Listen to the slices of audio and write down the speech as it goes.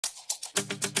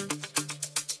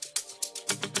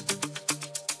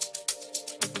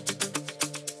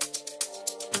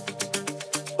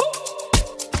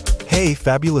Hey,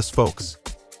 fabulous folks.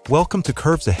 Welcome to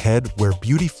Curves Ahead, where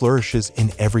beauty flourishes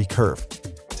in every curve.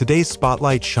 Today's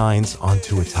spotlight shines on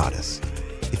Tootatis.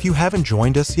 If you haven't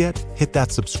joined us yet, hit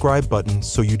that subscribe button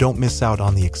so you don't miss out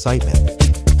on the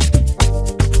excitement.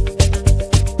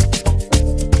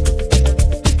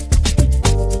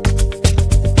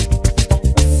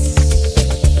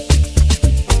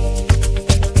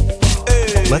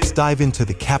 Let's dive into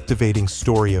the captivating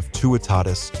story of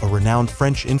Tootatis, a renowned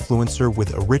French influencer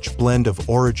with a rich blend of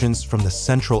origins from the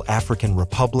Central African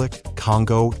Republic,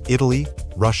 Congo, Italy,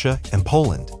 Russia, and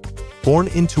Poland. Born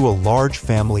into a large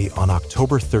family on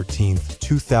October 13,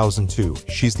 2002,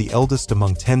 she's the eldest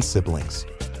among 10 siblings.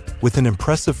 With an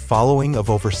impressive following of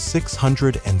over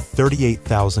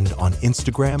 638,000 on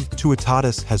Instagram,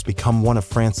 Tootatis has become one of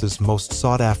France's most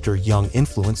sought-after young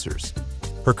influencers.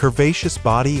 Her curvaceous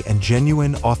body and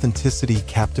genuine authenticity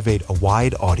captivate a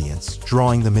wide audience,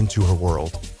 drawing them into her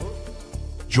world.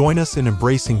 Join us in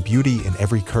embracing beauty in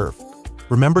every curve.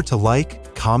 Remember to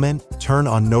like, comment, turn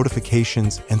on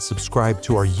notifications, and subscribe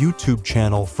to our YouTube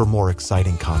channel for more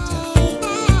exciting content.